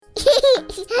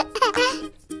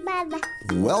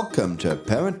Welcome to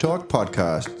Parent Talk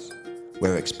Podcasts,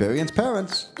 where experienced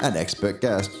parents and expert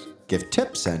guests give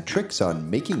tips and tricks on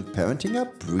making parenting a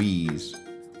breeze.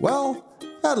 Well,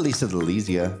 at least a little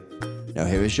easier. Now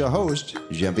here is your host,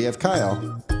 Genevieve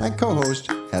Kyle, and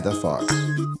co-host, Heather Fox.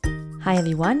 Hi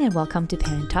everyone, and welcome to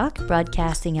Parent Talk,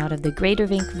 broadcasting out of the Greater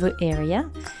Vancouver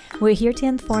area. We're here to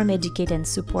inform, educate, and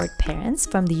support parents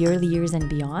from the early years and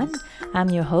beyond. I'm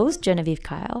your host, Genevieve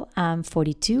Kyle. I'm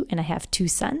 42 and I have two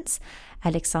sons,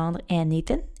 Alexandre and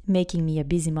Nathan, making me a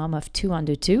busy mom of two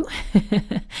under two.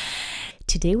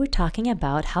 Today we're talking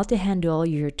about how to handle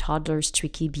your toddler's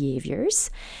tricky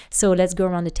behaviors. So let's go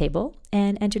around the table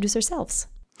and introduce ourselves.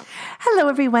 Hello,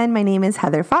 everyone. My name is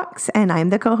Heather Fox, and I'm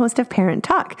the co-host of Parent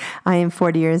Talk. I am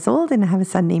 40 years old, and I have a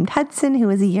son named Hudson,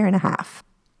 who is a year and a half.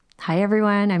 Hi,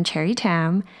 everyone. I'm Cherrie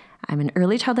Tam. I'm an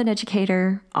early childhood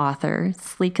educator, author,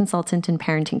 sleep consultant, and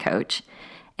parenting coach,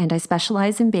 and I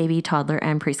specialize in baby, toddler,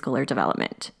 and preschooler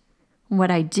development.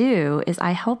 What I do is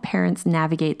I help parents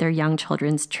navigate their young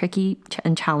children's tricky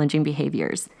and challenging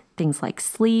behaviors, things like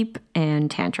sleep and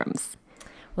tantrums.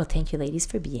 Well, thank you, ladies,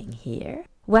 for being here.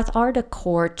 What are the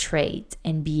core traits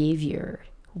and behavior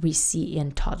we see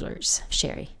in toddlers,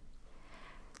 Cherrie?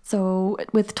 So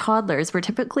with toddlers, we're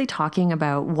typically talking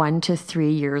about 1 to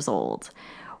 3 years old,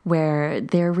 where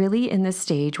they're really in this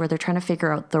stage where they're trying to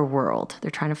figure out their world. They're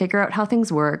trying to figure out how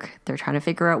things work. They're trying to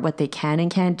figure out what they can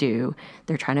and can't do.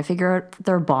 They're trying to figure out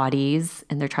their bodies,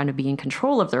 and they're trying to be in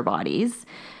control of their bodies.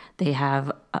 They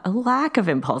have a lack of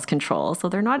impulse control, so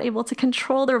they're not able to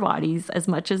control their bodies as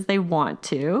much as they want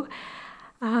to.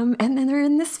 And then they're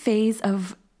in this phase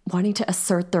of wanting to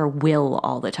assert their will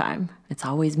all the time. It's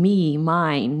always me,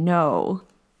 mine, no.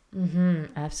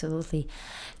 Absolutely.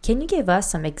 Can you give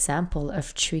us some example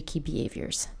of tricky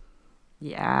behaviors?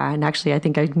 Yeah, and actually I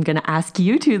think I'm going to ask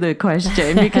you two the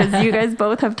question because you guys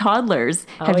both have toddlers.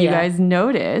 Have you guys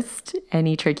noticed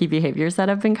any tricky behaviors that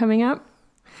have been coming up?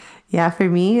 Yeah, for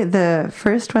me, the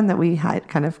first one that we had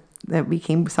that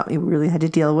became something we really had to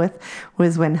deal with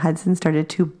was when Hudson started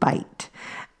to bite.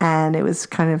 And it was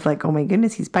kind of like, oh my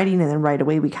goodness, he's biting. And then right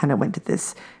away we kind of went to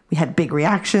this, we had big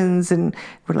reactions and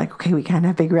we're like, okay, we can't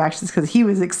have big reactions because he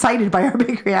was excited by our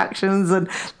big reactions. And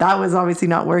that was obviously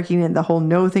not working. And the whole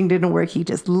no thing didn't work. He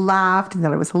just laughed and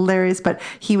thought it was hilarious, but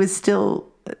he was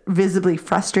still visibly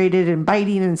frustrated and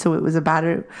biting. And so it was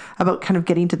about kind of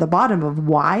getting to the bottom of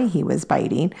why he was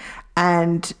biting.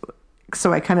 And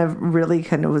so I really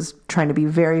was trying to be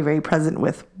very, very present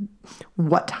with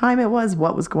what time it was,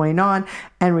 what was going on,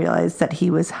 and realized that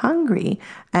he was hungry.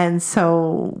 And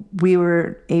so we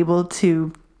were able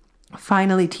to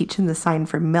finally teach him the sign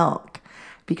for milk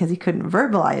because he couldn't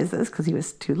verbalize this because he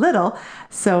was too little.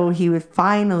 So he would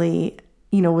finally,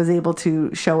 was able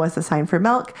to show us the sign for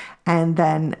milk. And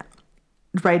then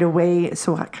right away,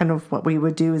 so kind of what we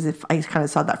would do is if I kind of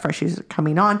saw that frustration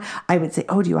coming on, I would say,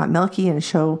 oh, do you want milky? And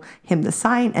show him the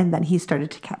sign. And then he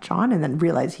started to catch on and then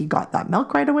realized he got that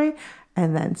milk right away.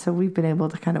 And then so we've been able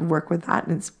to kind of work with that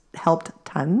and it's helped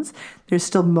tons. There's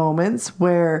still moments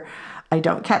where I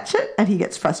don't catch it and he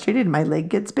gets frustrated and my leg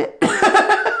gets bit.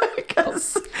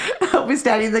 Because I'll be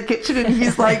standing in the kitchen and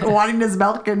he's like wanting his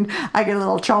milk and I get a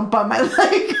little chomp on my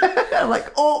leg. I'm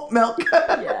like, oh, milk.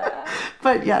 Yeah.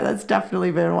 But yeah, that's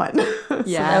definitely been one.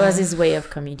 Yeah, so that was his way of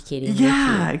communicating.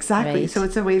 Yeah, with you, exactly. Right? So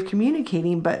it's a way of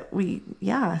communicating, but we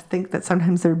think that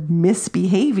sometimes they're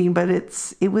misbehaving, but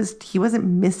he wasn't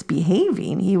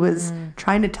misbehaving. He was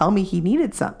trying to tell me he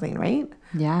needed something, right?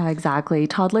 Yeah, exactly.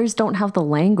 Toddlers don't have the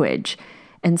language.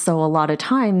 And so a lot of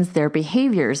times their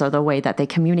behaviors are the way that they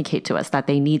communicate to us that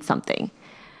they need something.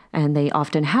 And they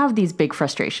often have these big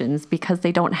frustrations because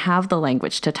they don't have the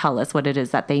language to tell us what it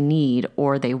is that they need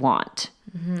or they want.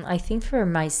 I think for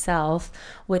myself,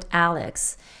 with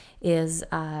Alex is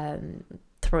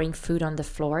throwing food on the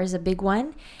floor is a big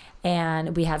one.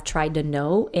 And we have tried the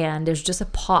no, and there's just a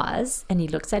pause and he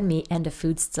looks at me and the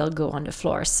food still go on the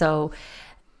floor. So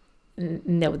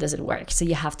no, it doesn't work. So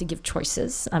you have to give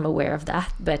choices. I'm aware of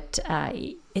that. But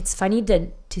it's funny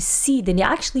to see, then you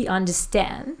actually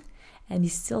understand and he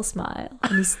still smiles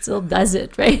and he still does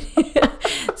it, right?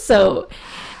 So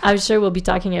I'm sure we'll be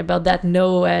talking about that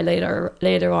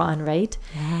later on, right?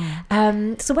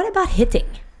 Yeah. So what about hitting?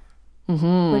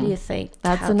 What do you think?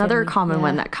 That's another common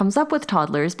one that comes up with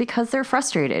toddlers because they're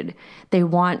frustrated. They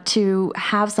want to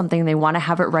have something. They want to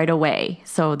have it right away.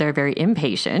 So they're very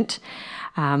impatient.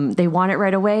 They want it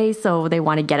right away, so they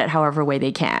want to get it however way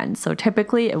they can. So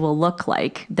typically it will look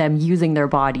like them using their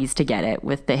bodies to get it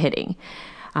with the hitting.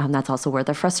 That's also where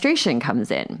the frustration comes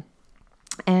in.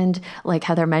 And like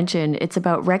Heather mentioned, it's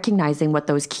about recognizing what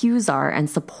those cues are and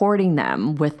supporting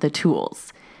them with the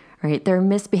tools, right? They're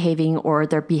misbehaving or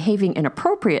they're behaving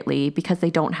inappropriately because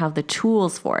they don't have the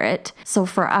tools for it. So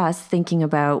for us, thinking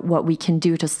about what we can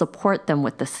do to support them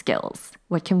with the skills,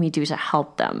 what can we do to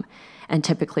help them? And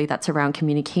typically that's around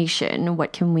communication.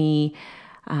 What can we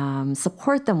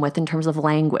support them with in terms of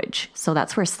language? So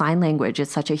that's where sign language is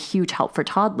such a huge help for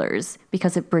toddlers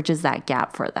because it bridges that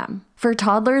gap for them. For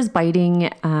toddlers,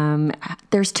 biting,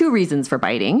 there's two reasons for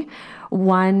biting.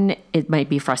 One, it might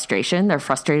be frustration. They're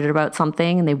frustrated about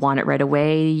something and they want it right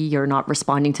away. You're not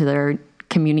responding to their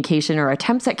communication or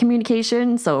attempts at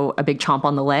communication, so a big chomp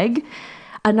on the leg.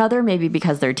 Another maybe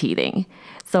because they're teething.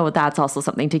 So that's also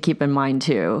something to keep in mind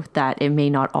too, that it may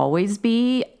not always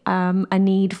be a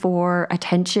need for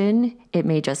attention. It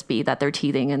may just be that they're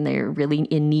teething and they're really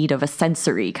in need of a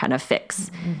sensory kind of fix.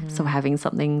 Mm-hmm. So having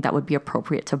something that would be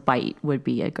appropriate to bite would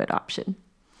be a good option.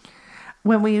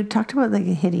 When we talked about like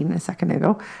hitting a second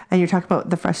ago, and you talked about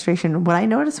the frustration, what I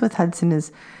noticed with Hudson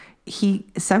is he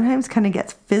sometimes kind of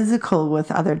gets physical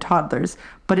with other toddlers,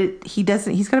 but he's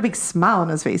got a big smile on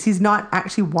his face. He's not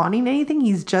actually wanting anything.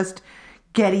 He's just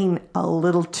getting a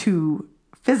little too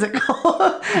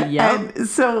physical. Yeah. And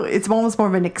so it's almost more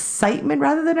of an excitement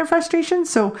rather than a frustration.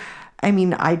 So, I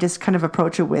mean, I just kind of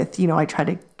approach it with, I try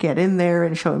to get in there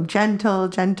and show him gentle,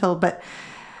 but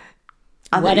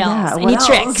what else? Any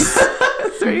tricks?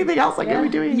 Is there anything else I can be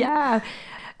doing? Yeah.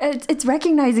 It's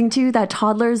recognizing too that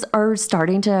toddlers are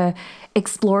starting to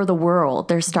explore the world.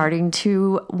 They're starting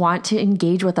to want to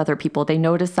engage with other people. They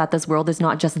notice that this world is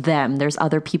not just them. There's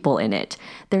other people in it.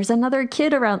 There's another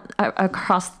kid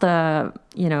across the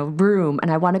room,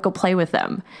 and I want to go play with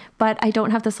them, but I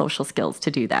don't have the social skills to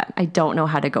do that. I don't know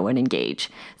how to go and engage.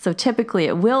 So typically,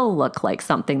 it will look like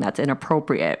something that's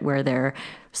inappropriate, where they're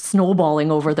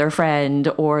snowballing over their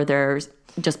friend or they're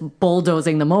just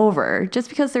bulldozing them over just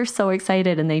because they're so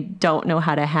excited and they don't know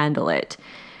how to handle it.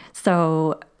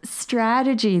 So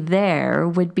strategy there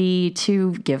would be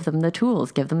to give them the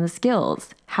tools, give them the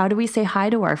skills. How do we say hi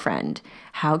to our friend?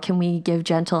 How can we give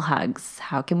gentle hugs?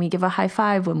 How can we give a high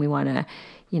five when we want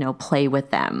to, play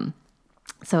with them?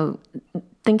 So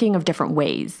thinking of different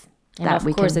ways. And that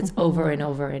of course it's over and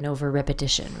over and over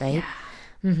repetition, right? Yeah.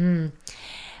 Mm-hmm.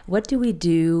 What do we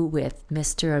do with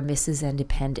Mr. or Mrs.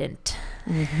 Independent?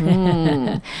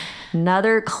 Mm-hmm.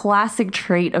 Another classic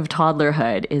trait of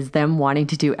toddlerhood is them wanting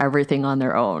to do everything on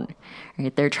their own.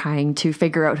 Right? They're trying to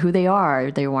figure out who they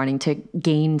are. They're wanting to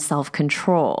gain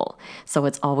self-control. So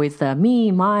it's always the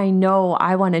me, mine, no,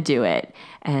 I want to do it.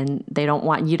 And they don't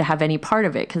want you to have any part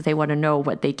of it because they want to know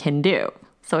what they can do.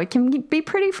 So it can be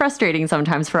pretty frustrating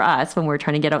sometimes for us when we're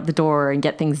trying to get out the door and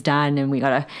get things done and we got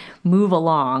to move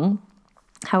along.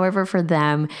 However, for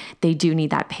them, they do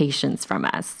need that patience from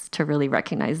us to really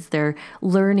recognize they're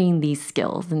learning these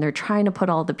skills and they're trying to put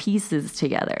all the pieces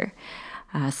together.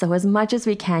 So as much as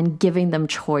we can, giving them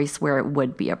choice where it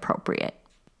would be appropriate.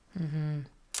 Mm-hmm.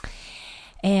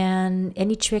 And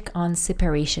any trick on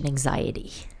separation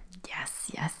anxiety?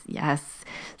 Yes.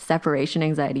 Separation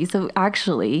anxiety. So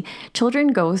actually,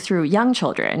 young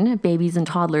children, babies and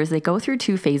toddlers, they go through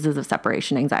two phases of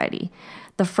separation anxiety.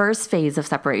 The first phase of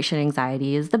separation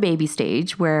anxiety is the baby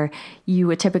stage, where you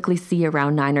would typically see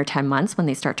around 9 or 10 months when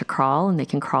they start to crawl and they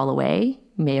can crawl away.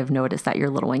 You may have noticed that your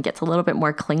little one gets a little bit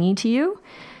more clingy to you.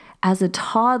 As a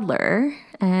toddler,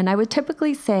 and I would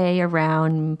typically say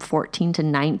around 14 to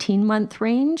 19 month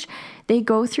range, they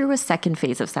go through a second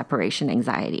phase of separation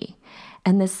anxiety.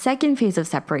 And the second phase of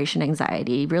separation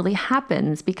anxiety really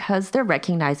happens because they're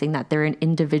recognizing that they're an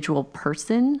individual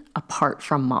person apart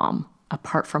from mom,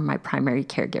 apart from my primary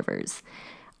caregivers.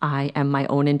 I am my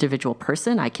own individual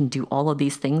person. I can do all of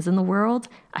these things in the world.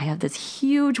 I have this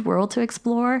huge world to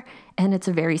explore, and it's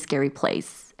a very scary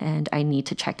place. And I need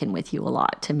to check in with you a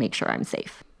lot to make sure I'm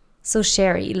safe. So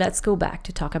Cherrie, let's go back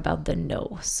to talk about the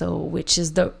no. So which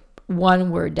is the one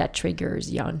word that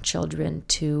triggers young children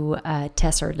to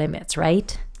test our limits,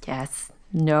 right? Yes.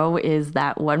 No is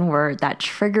that one word that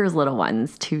triggers little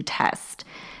ones to test.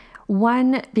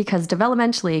 One, because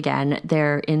developmentally, again,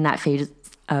 they're in that phase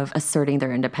of asserting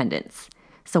their independence.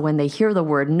 So when they hear the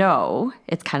word no,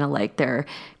 it's kind of like they're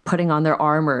putting on their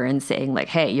armor and saying like,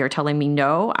 hey, you're telling me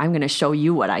no, I'm going to show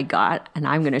you what I got and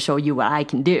I'm going to show you what I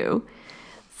can do.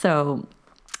 So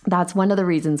that's one of the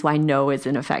reasons why no is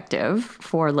ineffective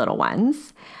for little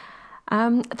ones.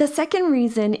 The second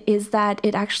reason is that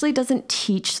it actually doesn't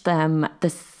teach them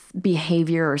this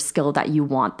behavior or skill that you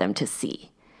want them to see.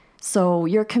 So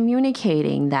you're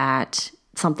communicating that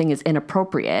something is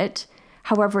inappropriate.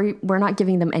 However, we're not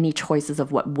giving them any choices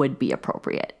of what would be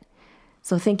appropriate.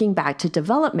 So thinking back to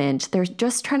development, they're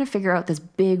just trying to figure out this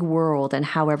big world and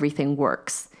how everything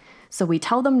works. So we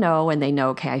tell them no, and they know,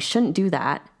 okay, I shouldn't do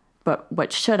that, but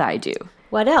what should I do?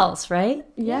 What else, right?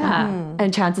 Yeah.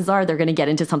 And chances are they're going to get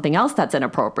into something else that's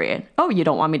inappropriate. Oh, you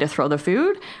don't want me to throw the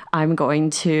food? I'm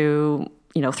going to,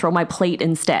 throw my plate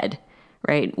instead,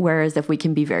 right? Whereas if we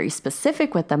can be very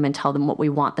specific with them and tell them what we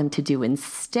want them to do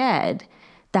instead,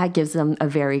 that gives them a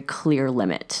very clear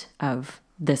limit of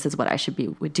this is what I should be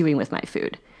doing with my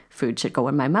food. Food should go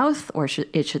in my mouth or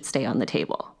it should stay on the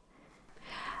table.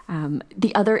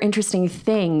 The other interesting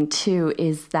thing, too,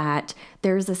 is that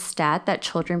there's a stat that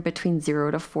children between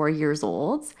 0 to 4 years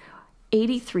old,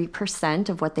 83%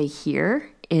 of what they hear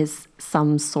is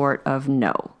some sort of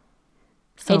no.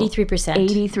 So 83%.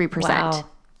 83%. Wow.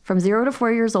 From 0 to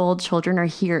 4 years old, children are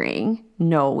hearing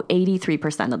no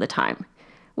 83% of the time,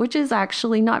 which is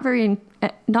actually not very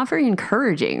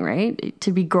encouraging, right?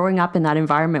 To be growing up in that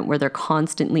environment where they're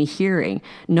constantly hearing,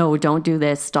 no, don't do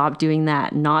this, stop doing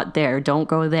that, not there, don't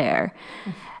go there.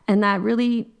 And that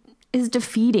really is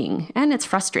defeating, and it's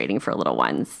frustrating for little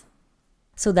ones.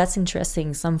 So that's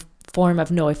interesting. Some form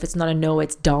of no. If it's not a no,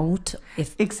 it's don't.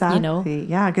 Exactly.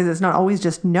 Yeah, because it's not always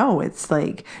just no. It's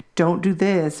like, don't do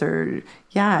this, or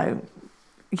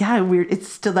it's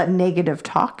still that negative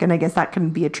talk, and I guess that can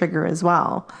be a trigger as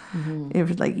well.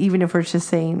 If even if we're just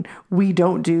saying we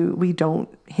don't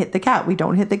hit the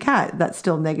cat, that's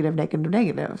still negative.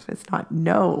 It's not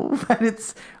no, but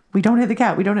it's we don't hit the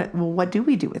cat. Well, what do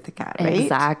we do with the cat, right?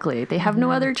 Exactly. They have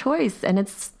no other choice, and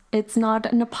it's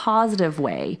not in a positive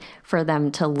way for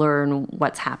them to learn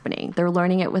what's happening. They're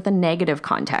learning it with a negative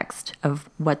context of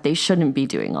what they shouldn't be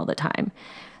doing all the time.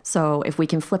 So if we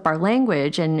can flip our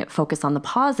language and focus on the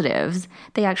positives,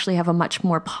 they actually have a much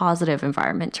more positive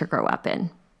environment to grow up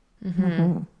in.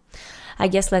 I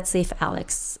guess let's say if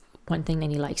Alex, one thing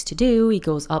that he likes to do, he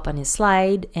goes up on his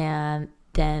slide, and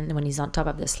then when he's on top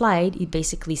of the slide, he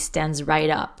basically stands right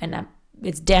up, and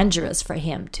it's dangerous for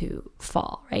him to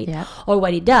fall, right? Yeah. Or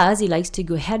what he does, he likes to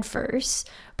go head first,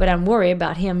 but I'm worried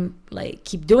about him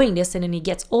keep doing this, and then he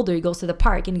gets older, he goes to the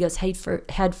park and he goes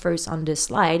head first on the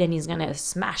slide, and he's gonna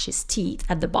smash his teeth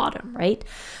at the bottom, right?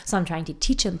 So I'm trying to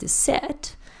teach him to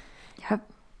sit. Yep.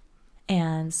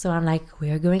 And so I'm like,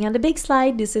 we are going on the big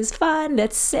slide, this is fun,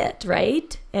 let's sit,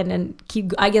 right? And then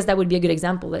I guess that would be a good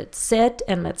example. Let's sit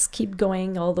and let's keep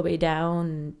going all the way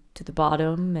down to the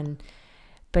bottom,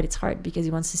 but it's hard because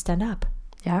he wants to stand up.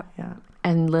 Yep. Yeah.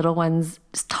 And little ones,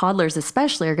 toddlers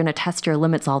especially, are going to test your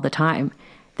limits all the time.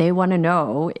 They want to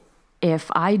know, if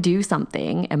I do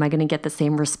something, am I going to get the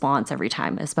same response every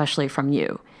time, especially from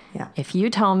you? Yeah. If you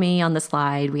tell me on the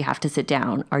slide we have to sit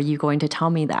down, are you going to tell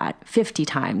me that 50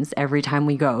 times every time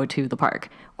we go to the park?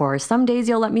 Or some days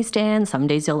you'll let me stand, some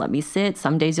days you'll let me sit,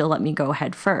 some days you'll let me go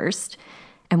head first.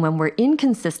 And when we're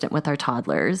inconsistent with our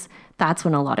toddlers, that's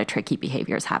when a lot of tricky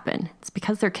behaviors happen. It's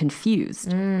because they're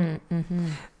confused.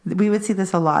 We would see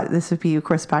this a lot. This would be, of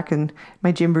course, back in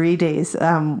my Gymboree days.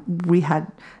 We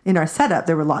had, in our setup,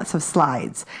 there were lots of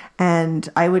slides. And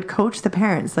I would coach the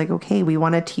parents, okay, we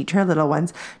want to teach our little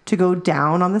ones to go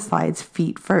down on the slides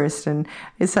feet first. And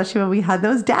especially when we had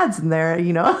those dads in there,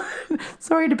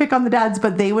 sorry to pick on the dads,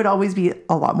 but they would always be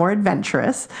a lot more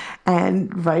adventurous.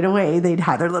 And right away, they'd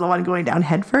have their little one going down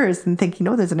head first and thinking,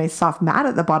 there's a nice soft mat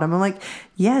at the bottom. I'm like,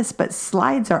 yes, but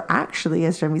slides are actually,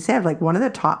 as Jeremy said, one of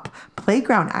the top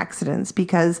playground accidents,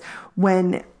 because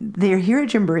when they're here at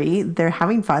Gymboree, they're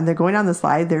having fun, they're going down the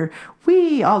slide, they're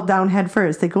all down head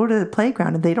first. They go to the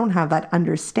playground and they don't have that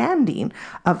understanding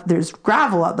of there's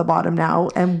gravel at the bottom now,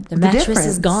 and the mattress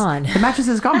is gone. The mattress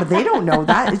is gone, but they don't know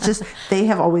that. It's just they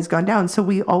have always gone down. So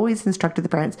we always instructed the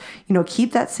parents,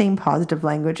 keep that same positive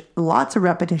language, lots of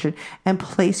repetition, and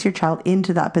place your child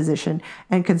into that position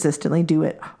and consistently do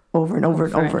it over and over,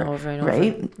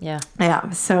 right? Yeah.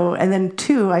 So, and then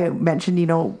 2, I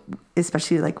mentioned,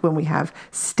 especially when we have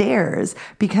stairs,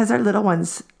 because our little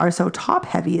ones are so top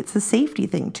heavy, it's a safety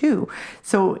thing too.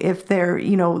 So if they're,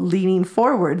 leaning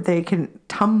forward, they can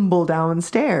tumble down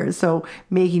stairs. So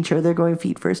making sure they're going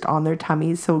feet first on their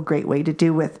tummies. So a great way to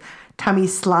do with tummy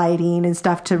sliding and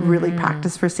stuff to really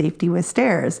practice for safety with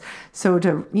stairs. So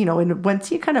to, and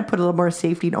once you kind of put a little more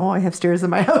safety, I have stairs in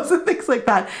my house and things like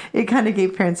that, it kind of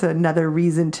gave parents another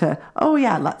reason to,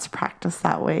 let's practice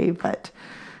that way. But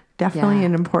definitely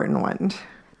an important one.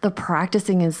 The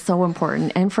practicing is so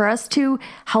important. And for us to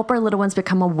help our little ones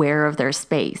become aware of their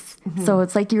space. So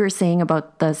it's like you were saying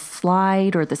about the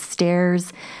slide or the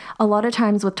stairs. A lot of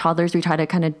times with toddlers, we try to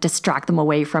kind of distract them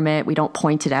away from it. We don't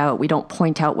point it out. We don't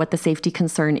point out what the safety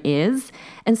concern is.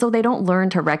 And so they don't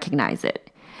learn to recognize it.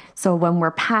 So when we're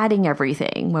padding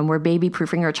everything, when we're baby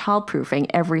proofing or child proofing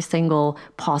every single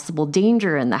possible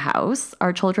danger in the house,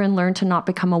 our children learn to not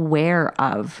become aware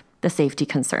of the safety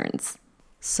concerns.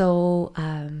 So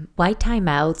why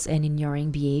timeouts and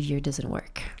ignoring behavior doesn't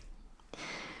work?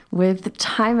 With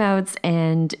timeouts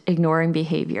and ignoring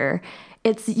behavior,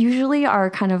 it's usually our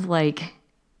kind of like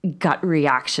gut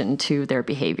reaction to their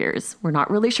behaviors. We're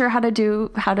not really sure how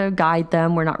to guide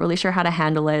them. We're not really sure how to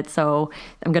handle it. So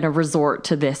I'm going to resort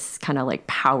to this kind of like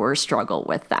power struggle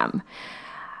with them.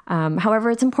 However,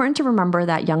 it's important to remember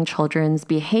that young children's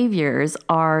behaviors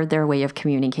are their way of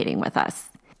communicating with us.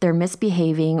 They're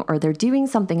misbehaving or they're doing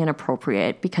something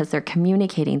inappropriate because they're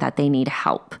communicating that they need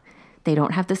help. They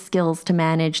don't have the skills to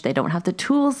manage. They don't have the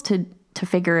tools to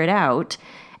figure it out.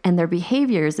 And their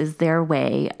behaviors is their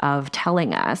way of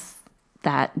telling us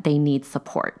that they need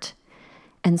support.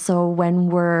 And so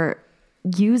when we're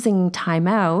using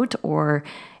timeout or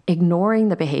ignoring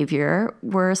the behavior,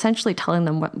 we're essentially telling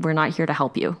them, we're not here to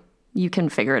help you. You can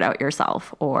figure it out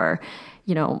yourself. Or,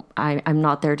 I'm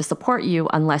not there to support you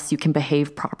unless you can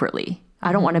behave properly.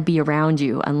 I don't want to be around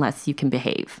you unless you can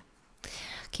behave.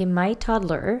 Okay, my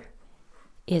toddler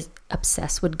is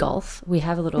obsessed with golf. We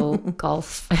have a little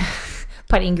golf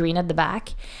putting green at the back,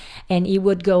 and he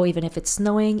would go even if it's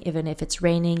snowing, even if it's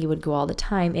raining, he would go all the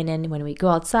time. And then when we go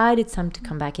outside, it's time to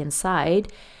come back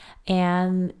inside,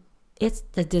 and it's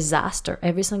a disaster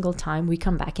every single time we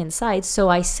come back inside. So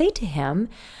I say to him,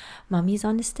 Mommy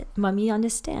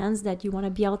understands that you want to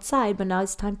be outside, but now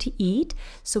it's time to eat,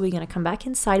 so we're going to come back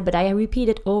inside. But I repeat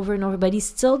it over and over, but he's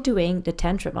still doing the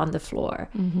tantrum on the floor.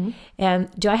 Mm-hmm. And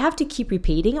do I have to keep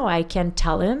repeating, or I can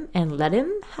tell him and let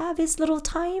him have his little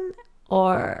time?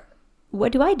 Or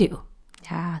what do I do?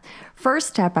 Yeah. First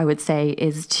step, I would say,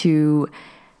 is to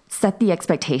set the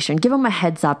expectation. Give them a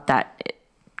heads up that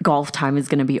golf time is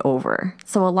going to be over.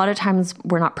 So a lot of times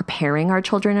we're not preparing our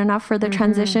children enough for the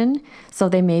transition. So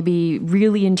they may be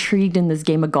really intrigued in this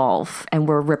game of golf and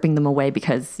we're ripping them away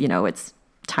because, it's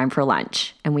time for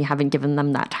lunch and we haven't given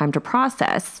them that time to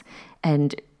process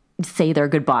and say their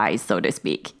goodbyes, so to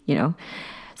speak,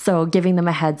 So giving them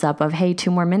a heads up of, hey, 2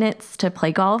 more minutes to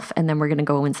play golf and then we're going to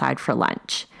go inside for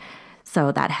lunch.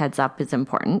 So that heads up is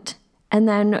important. And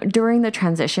then during the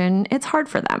transition, it's hard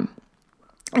for them.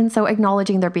 And so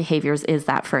acknowledging their behaviors is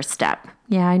that first step.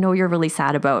 Yeah, I know you're really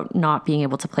sad about not being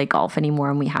able to play golf anymore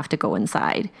and we have to go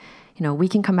inside. We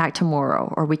can come back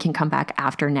tomorrow or we can come back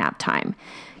after nap time.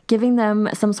 Giving them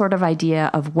some sort of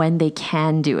idea of when they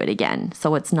can do it again.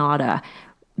 So it's not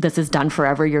this is done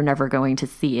forever, you're never going to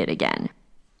see it again.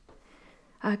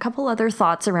 A couple other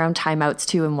thoughts around timeouts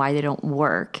too and why they don't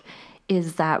work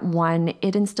is that one,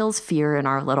 it instills fear in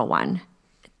our little one.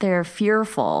 They're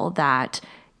fearful that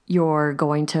you're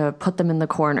going to put them in the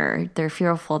corner. They're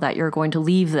fearful that you're going to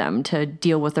leave them to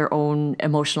deal with their own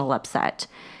emotional upset.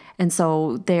 And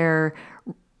so they'll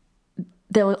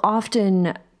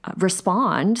often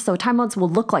respond. So timeouts will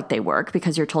look like they work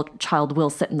because your child will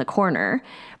sit in the corner,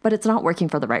 but it's not working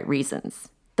for the right reasons.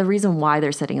 The reason why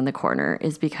they're sitting in the corner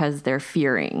is because they're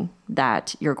fearing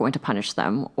that you're going to punish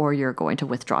them or you're going to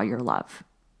withdraw your love.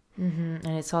 Mm-hmm.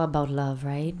 And it's all about love,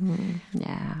 right? Mm-hmm.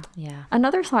 Yeah. Yeah.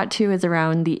 Another thought too is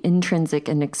around the intrinsic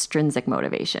and extrinsic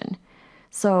motivation.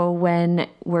 So when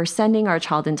we're sending our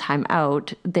child in time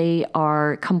out, they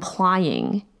are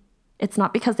complying. It's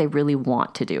not because they really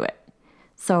want to do it.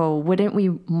 So wouldn't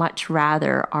we much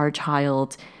rather our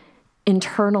child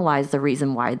internalize the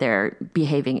reason why they're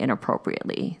behaving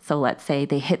inappropriately? So let's say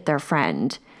they hit their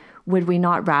friend. Would we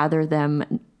not rather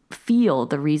them feel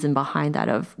the reason behind that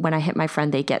of when I hit my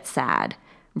friend, they get sad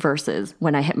versus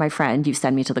when I hit my friend, you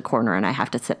send me to the corner and I have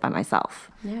to sit by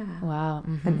myself. Yeah. Wow.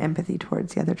 Mm-hmm. And empathy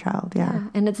towards the other child. Yeah.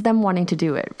 And it's them wanting to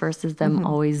do it versus them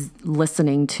always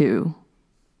listening to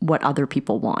what other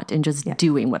people want and just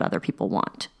doing what other people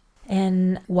want.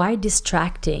 And why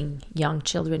distracting young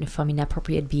children from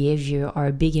inappropriate behavior or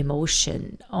a big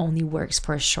emotion only works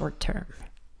for a short term?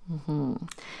 Mm-hmm.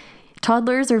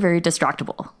 Toddlers are very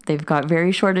distractible. They've got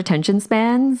very short attention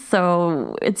spans,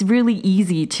 so it's really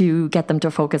easy to get them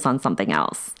to focus on something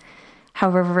else.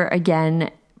 However, again,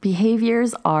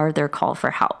 behaviors are their call for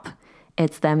help.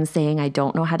 It's them saying, I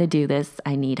don't know how to do this,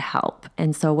 I need help.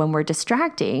 And so when we're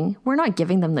distracting, we're not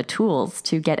giving them the tools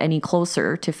to get any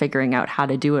closer to figuring out how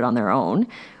to do it on their own.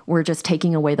 We're just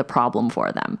taking away the problem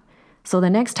for them. So the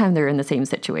next time they're in the same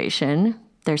situation,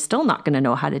 they're still not going to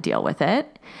know how to deal with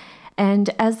it. And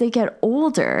as they get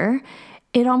older,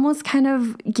 it almost kind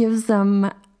of gives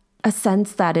them a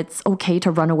sense that it's okay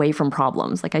to run away from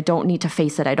problems. Like I don't need to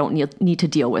face it. I don't need to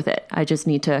deal with it. I just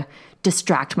need to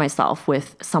distract myself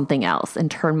with something else and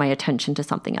turn my attention to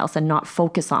something else and not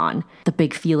focus on the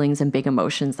big feelings and big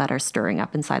emotions that are stirring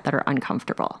up inside that are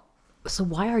uncomfortable. So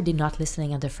why are they not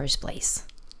listening in the first place?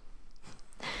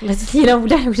 There's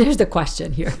the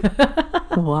question here.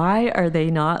 Why are they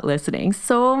not listening?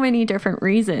 So many different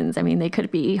reasons. I mean, they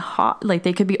could be hot, like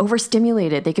they could be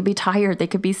overstimulated. They could be tired. They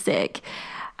could be sick.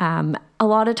 A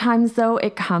lot of times, though,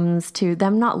 it comes to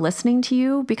them not listening to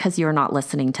you because you're not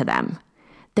listening to them.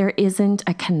 There isn't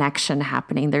a connection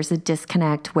happening. There's a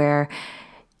disconnect where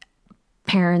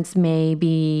parents may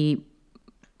be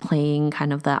playing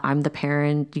kind of the I'm the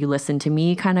parent, you listen to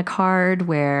me kind of card,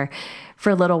 where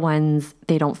for little ones,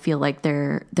 they don't feel like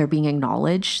they're being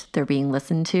acknowledged, they're being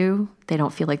listened to. They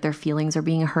don't feel like their feelings are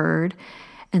being heard.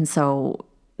 And so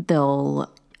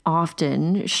they'll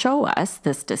often show us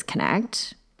this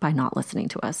disconnect by not listening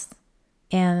to us.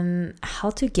 And how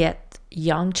to get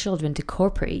young children to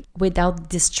cooperate without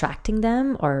distracting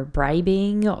them or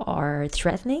bribing or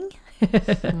threatening?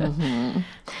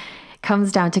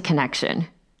 Comes down to connection.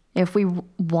 If we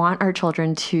want our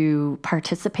children to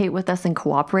participate with us and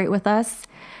cooperate with us,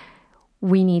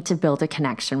 we need to build a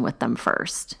connection with them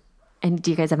first. And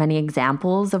do you guys have any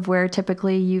examples of where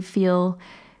typically you feel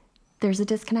there's a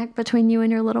disconnect between you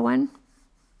and your little one?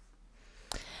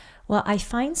 Well, I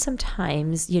find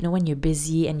sometimes, when you're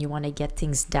busy and you want to get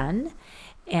things done,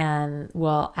 and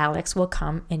Alex will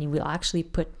come and he will actually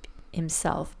put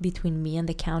himself between me and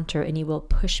the counter and he will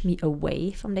push me away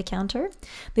from the counter.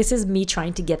 This is me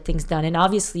trying to get things done, and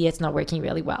obviously it's not working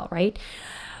really well, right?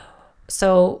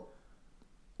 So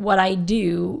what I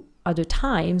do other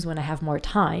times when I have more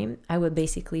time, I would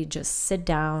basically just sit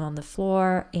down on the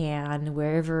floor, and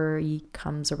wherever he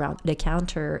comes around the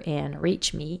counter and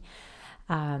reach me,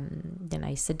 then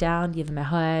I sit down, give him a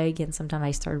hug, and sometimes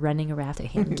I start running around after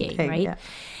him game, right? Yeah.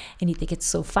 And he think it's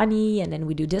so funny, and then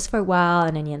we do this for a while,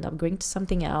 and then you end up going to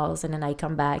something else, and then I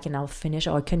come back and I'll finish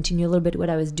or continue a little bit what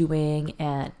I was doing,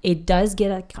 and it does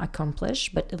get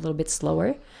accomplished, but a little bit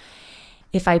slower.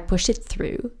 If I push it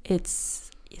through, it's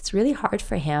really hard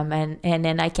for him, and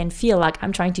then I can feel like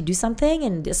I'm trying to do something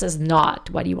and this is not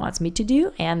what he wants me to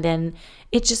do, and then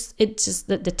it's just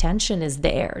the tension is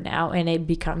there now, and it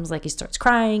becomes like he starts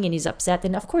crying and he's upset,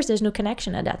 and of course there's no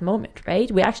connection at that moment,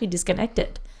 right? We actually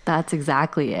disconnected. That's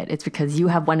exactly it. It's because you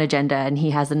have one agenda and he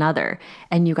has another,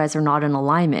 and you guys are not in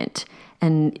alignment,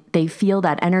 and they feel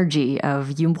that energy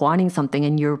of you wanting something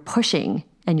and you're pushing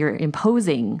and you're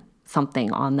imposing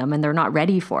something on them, and they're not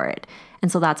ready for it.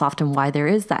 And so that's often why there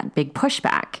is that big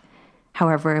pushback.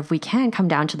 However, if we can come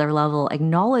down to their level,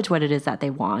 acknowledge what it is that they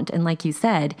want, and like you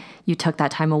said, you took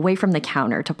that time away from the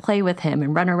counter to play with him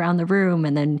and run around the room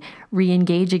and then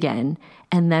re-engage again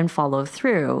and then follow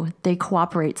through, they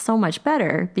cooperate so much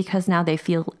better because now they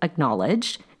feel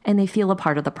acknowledged and they feel a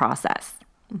part of the process.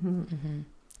 Mm-hmm. Mm-hmm.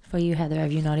 For you, Heather,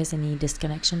 have you noticed any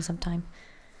disconnection sometime?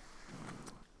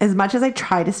 As much as I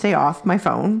try to stay off my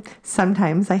phone,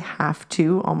 sometimes I have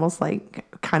to, almost like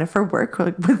kind of for work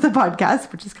with the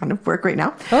podcast, which is kind of work right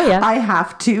now. Oh, yeah. I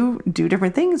have to do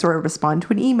different things or respond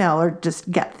to an email or just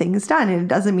get things done. And it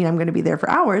doesn't mean I'm going to be there for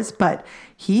hours, but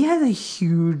he has a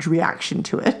huge reaction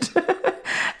to it.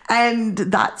 And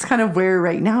that's kind of where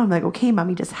right now I'm like, okay,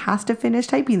 mommy just has to finish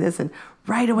typing this. And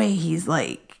right away he's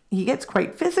like, he gets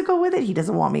quite physical with it. He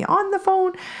doesn't want me on the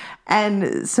phone.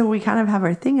 And so we kind of have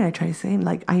our thing. And I try saying,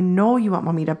 like, I know you want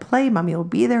mommy to play. Mommy will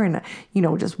be there in,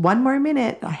 just one more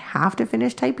minute. I have to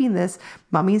finish typing this.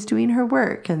 Mommy's doing her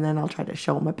work. And then I'll try to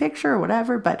show him a picture or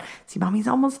whatever. But see, mommy's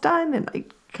almost done. And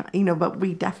but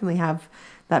we definitely have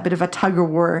that bit of a tug of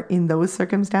war in those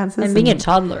circumstances. And being a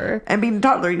toddler.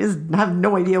 He doesn't have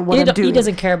no idea what I'm doing. He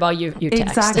doesn't care about your text.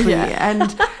 Exactly. Yeah.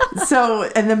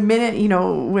 And the minute,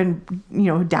 when,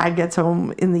 dad gets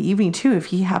home in the evening too, if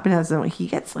he happens to have he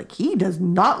gets he does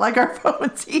not like our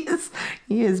phones. He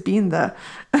is being the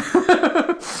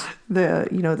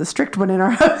strict one in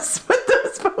our house. Put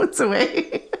those phones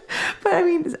away. But I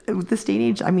mean, with this day and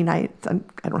age, I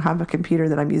don't have a computer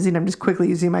that I'm using. I'm just quickly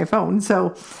using my phone.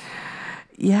 So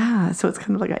yeah, so it's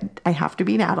kind of like I have to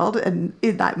be an adult and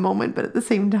in that moment, but at the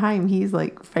same time, he's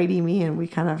like fighting me, and we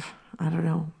kind of, I don't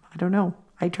know.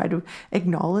 I try to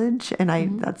acknowledge,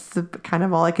 and that's kind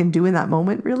of all I can do in that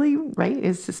moment, really, right?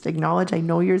 Is just acknowledge, I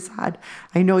know you're sad.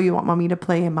 I know you want mommy to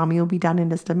play, and mommy will be done in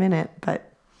just a minute,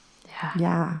 but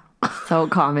yeah. So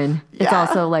common. It's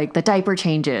also like the diaper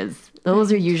changes.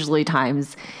 Those are usually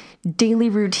times. Daily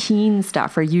routine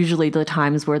stuff are usually the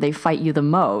times where they fight you the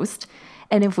most.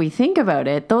 And if we think about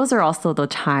it, those are also the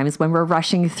times when we're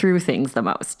rushing through things the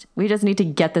most. We just need to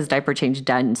get this diaper change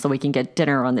done so we can get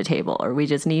dinner on the table, or we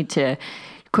just need to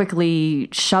quickly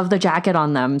shove the jacket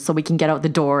on them so we can get out the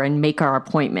door and make our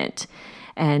appointment.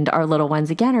 And our little ones,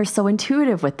 again, are so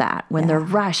intuitive with that. When they're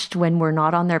rushed, when we're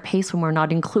not on their pace, when we're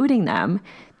not including them,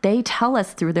 they tell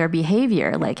us through their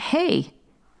behavior, like, hey,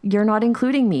 you're not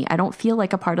including me. I don't feel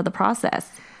like a part of the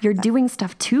process. You're doing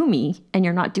stuff to me and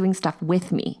you're not doing stuff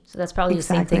with me. So that's probably the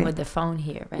same thing with the phone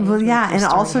here, right? Well, yeah. And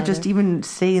also Heather. just even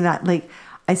saying that, like,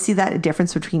 I see that a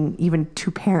difference between even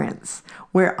two parents,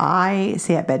 where I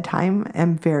say at bedtime,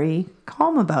 am very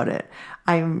calm about it.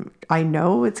 I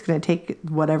know it's going to take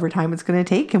whatever time it's going to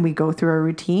take, and we go through our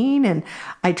routine, and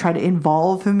I try to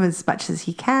involve him as much as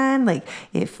he can. Like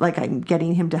if I'm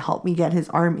getting him to help me get his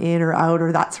arm in or out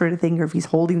or that sort of thing, or if he's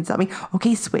holding something,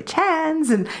 okay, switch hands.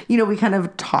 And, we kind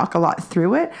of talk a lot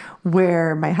through it,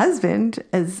 where my husband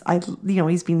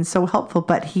he's been so helpful,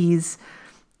 but he's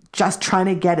just trying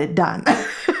to get it done.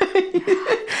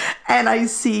 And I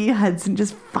see Hudson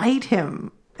just fight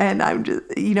him. And I'm just,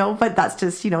 but that's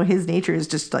just, his nature is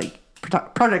just like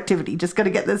productivity, just got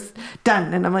to get this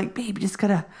done. And I'm like, babe, you just got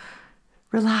to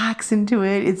relax into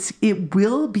it. It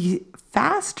will be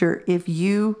faster if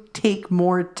you take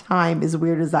more time, as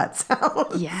weird as that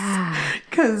sounds. Yeah.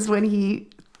 Because when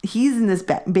he's in this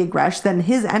big rush, then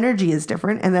his energy is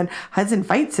different. And then Hudson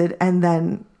fights it and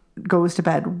then goes to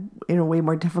bed in a way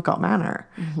more difficult manner.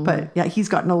 Mm-hmm. But yeah, he's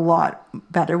gotten a lot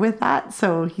better with that.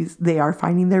 So they are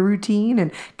finding their routine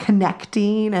and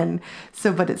connecting. And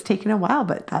so, but it's taken a while,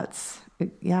 but that's,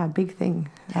 a big thing,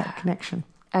 that connection.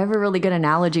 I have a really good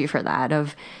analogy for that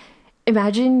of,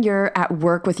 imagine you're at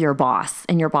work with your boss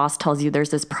and your boss tells you there's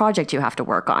this project you have to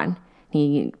work on.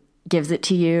 He gives it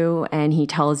to you and he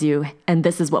tells you, and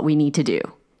this is what we need to do.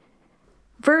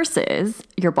 Versus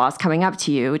your boss coming up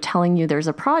to you, telling you there's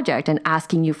a project and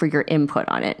asking you for your input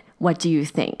on it. What do you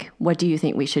think? What do you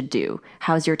think we should do?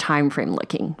 How's your time frame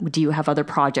looking? Do you have other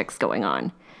projects going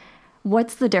on?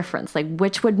 What's the difference? Like,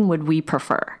 which one would we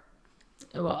prefer?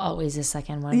 Well, always the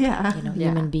second one. Yeah.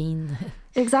 Human being.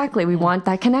 Exactly. We want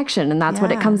that connection. And that's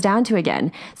what it comes down to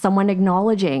again. Someone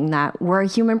acknowledging that we're a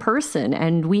human person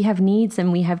and we have needs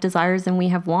and we have desires and we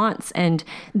have wants, and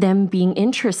them being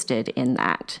interested in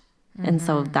that. And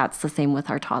so that's the same with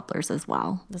our toddlers as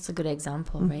well. That's a good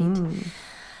example, right?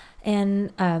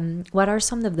 And what are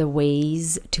some of the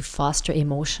ways to foster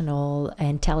emotional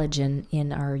intelligence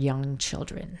in our young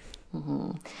children?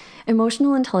 Mm-hmm.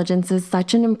 Emotional intelligence is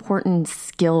such an important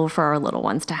skill for our little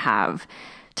ones to have,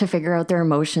 to figure out their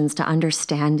emotions, to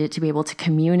understand it, to be able to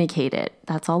communicate it.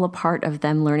 That's all a part of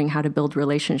them learning how to build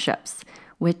relationships,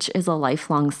 which is a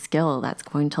lifelong skill that's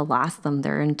going to last them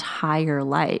their entire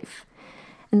life.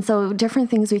 And so different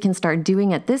things we can start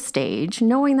doing at this stage,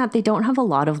 knowing that they don't have a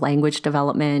lot of language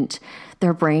development,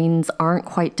 their brains aren't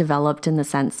quite developed in the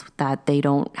sense that they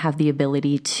don't have the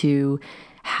ability to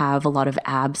have a lot of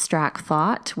abstract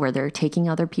thought where they're taking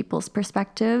other people's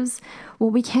perspectives.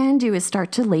 What we can do is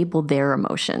start to label their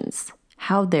emotions,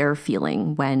 how they're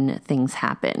feeling when things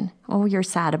happen. Oh, you're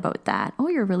sad about that. Oh,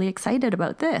 you're really excited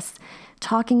about this.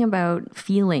 Talking about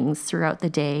feelings throughout the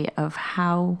day of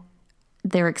how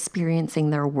they're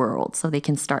experiencing their world so they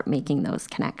can start making those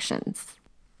connections.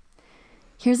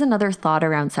 Here's another thought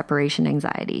around separation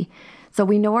anxiety. So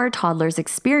we know our toddlers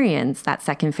experience that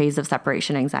second phase of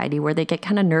separation anxiety where they get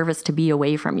kind of nervous to be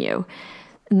away from you.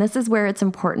 And this is where it's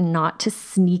important not to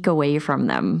sneak away from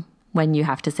them when you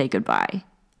have to say goodbye.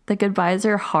 The goodbyes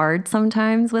are hard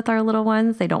sometimes with our little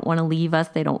ones. They don't want to leave us.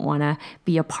 They don't want to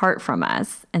be apart from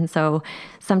us. And so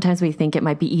sometimes we think it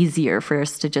might be easier for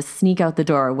us to just sneak out the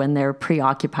door when they're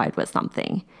preoccupied with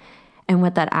something. And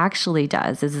what that actually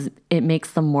does is it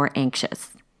makes them more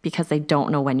anxious because they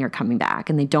don't know when you're coming back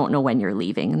and they don't know when you're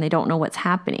leaving and they don't know what's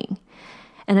happening.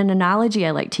 And an analogy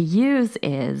I like to use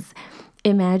is,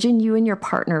 imagine you and your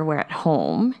partner were at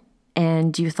home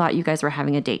and you thought you guys were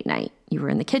having a date night. You were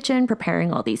in the kitchen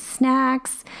preparing all these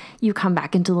snacks. You come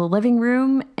back into the living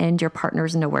room and your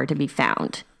partner's nowhere to be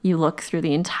found. You look through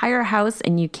the entire house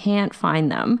and you can't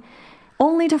find them,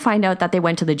 only to find out that they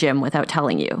went to the gym without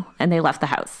telling you and they left the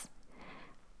house.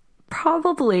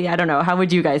 Probably, I don't know, how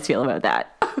would you guys feel about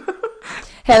that?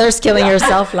 Heather's killing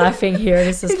herself laughing here.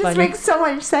 This is It funny. just makes so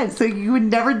much sense. So you would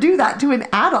never do that to an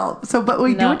adult. But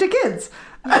we do it to kids.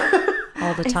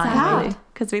 All the time. Exactly.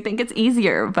 Because we think it's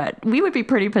easier, but we would be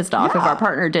pretty pissed off if our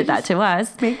partner did that to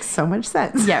us. Makes so much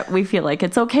sense. Yeah, we feel like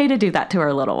it's okay to do that to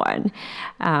our little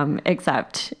one,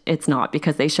 except it's not,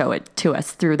 because they show it to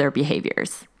us through their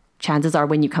behaviors. Chances are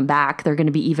when you come back, they're going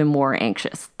to be even more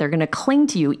anxious. They're going to cling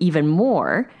to you even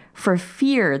more for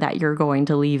fear that you're going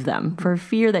to leave them, for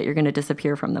fear that you're going to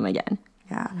disappear from them again.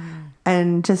 Yeah.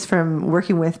 And just from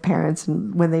working with parents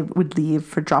and when they would leave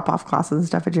for drop-off classes and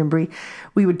stuff at Gymboree,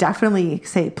 we would definitely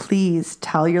say, please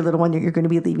tell your little one that you're going to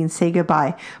be leaving, say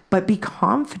goodbye, but be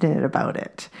confident about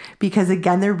it. Because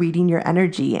again, they're reading your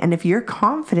energy. And if you're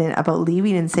confident about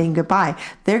leaving and saying goodbye,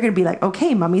 they're going to be like,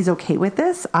 okay, mommy's okay with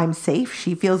this. I'm safe.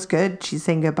 She feels good. She's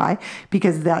saying goodbye.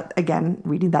 Because that, again,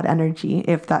 reading that energy,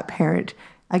 if that parent,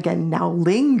 again, now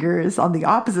lingers on the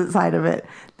opposite side of it,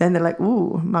 then they're like,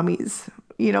 ooh, mommy's,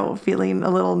 feeling a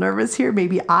little nervous here.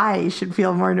 Maybe I should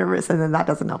feel more nervous. And then that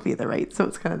doesn't help either, right? So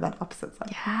it's kind of that opposite side.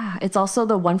 Yeah. It's also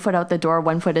the 1 foot out the door,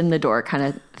 1 foot in the door kind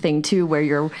of thing too, where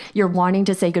you're wanting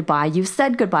to say goodbye. You've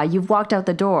said goodbye. You've walked out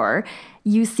the door.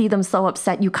 You see them so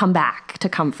upset, you come back to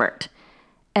comfort.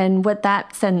 And what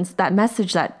that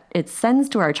message that it sends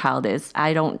to our child is,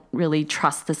 I don't really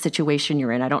trust the situation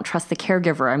you're in. I don't trust the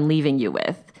caregiver I'm leaving you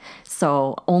with.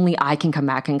 So only I can come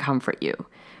back and comfort you.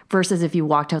 Versus if you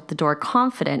walked out the door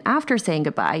confident after saying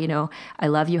goodbye, I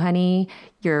love you, honey.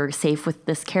 You're safe with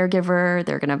this caregiver.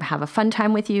 They're going to have a fun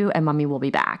time with you and mommy will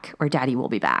be back or daddy will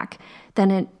be back. Then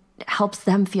it helps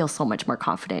them feel so much more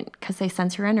confident because they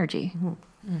sense your energy.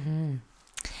 Mm-hmm. Mm-hmm.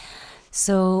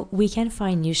 So we can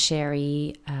find you,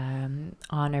 Cherrie, on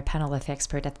our panel of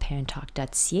experts at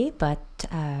parenttalk.ca, but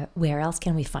where else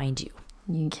can we find you?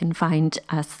 You can find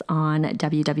us on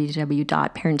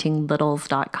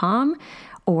www.parentinglittles.com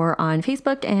or on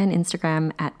Facebook and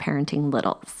Instagram at Parenting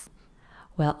Littles.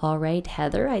 Well, all right,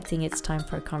 Heather, I think it's time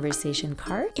for a conversation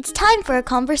card. It's time for a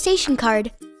conversation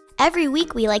card. Every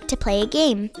week we like to play a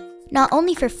game. Not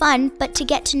only for fun, but to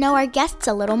get to know our guests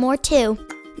a little more too.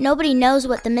 Nobody knows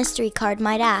what the mystery card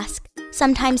might ask.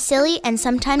 Sometimes silly and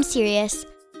sometimes serious.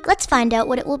 Let's find out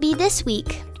what it will be this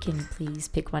week. Can you please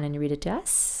pick one and read it to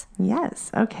us? Yes.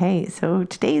 Okay. So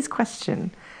today's question.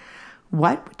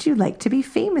 What would you like to be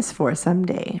famous for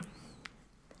someday?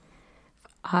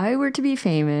 If I were to be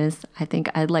famous, I think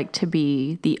I'd like to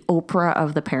be the Oprah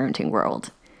of the parenting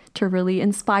world, to really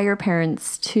inspire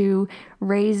parents to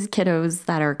raise kiddos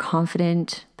that are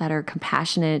confident, that are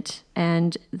compassionate,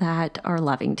 and that are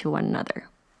loving to one another.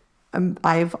 Working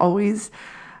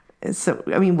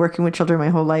with children my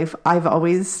whole life, I've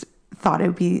always thought it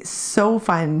would be so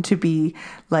fun to be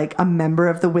like a member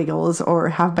of the Wiggles or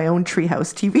have my own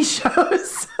Treehouse TV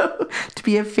shows. So to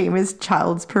be a famous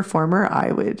child's performer,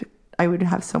 I would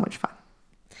have so much fun.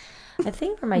 I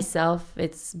think for myself,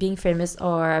 it's being famous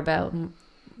or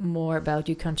more about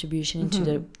your contribution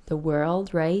into the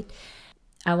world, right?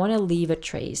 I want to leave a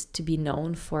trace, to be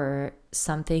known for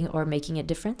something or making a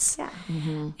difference. Yeah.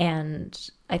 Mm-hmm. And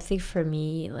I think for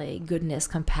me, like goodness,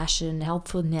 compassion,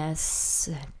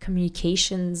 helpfulness,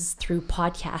 communications through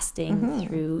podcasting,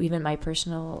 through even my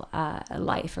personal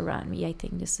life around me, I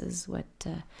think this is what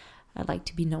I'd like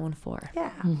to be known for. Yeah.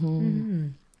 Mm-hmm. Mm-hmm.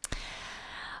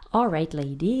 All right,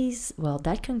 ladies. Well,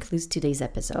 that concludes today's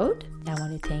episode. I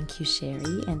want to thank you,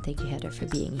 Cherrie, and thank you, Heather, for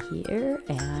being here.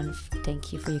 And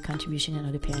thank you for your contribution in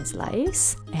other parents'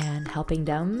 lives and helping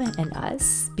them and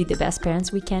us be the best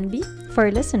parents we can be. For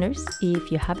our listeners, if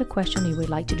you have a question you would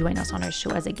like to join us on our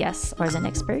show as a guest or as an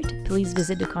expert, please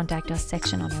visit the Contact Us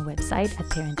section on our website at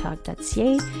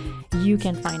parenttalk.ca. You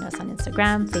can find us on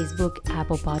Instagram, Facebook,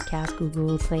 Apple Podcasts,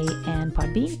 Google Play, and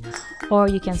Podbean. Or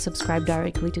you can subscribe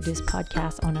directly to this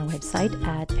podcast on our website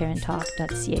at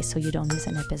parenttalk.ca so you don't miss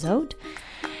an episode.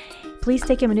 Please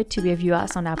take a minute to review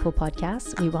us on Apple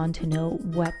Podcasts. We want to know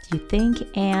what you think,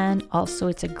 and also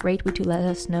it's a great way to let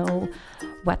us know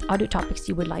what other topics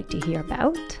you would like to hear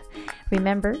about.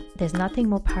 Remember, there's nothing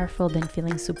more powerful than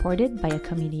feeling supported by a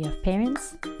community of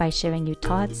parents by sharing your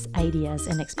thoughts, ideas,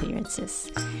 and experiences.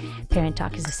 Parent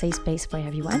Talk is a safe space for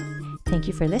everyone. Thank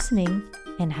you for listening,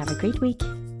 and have a great week.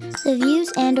 The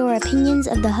views and/or opinions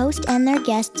of the host and their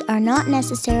guests are not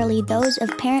necessarily those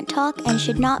of Parent Talk and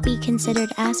should not be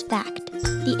considered as fact.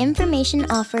 The information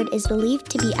offered is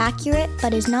believed to be accurate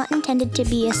but is not intended to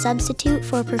be a substitute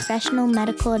for professional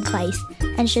medical advice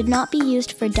and should not be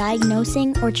used for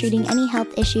diagnosing or treating any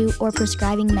health issue or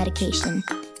prescribing medication.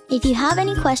 If you have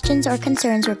any questions or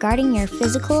concerns regarding your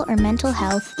physical or mental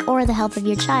health or the health of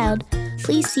your child,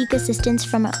 please seek assistance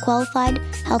from a qualified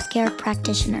healthcare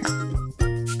practitioner.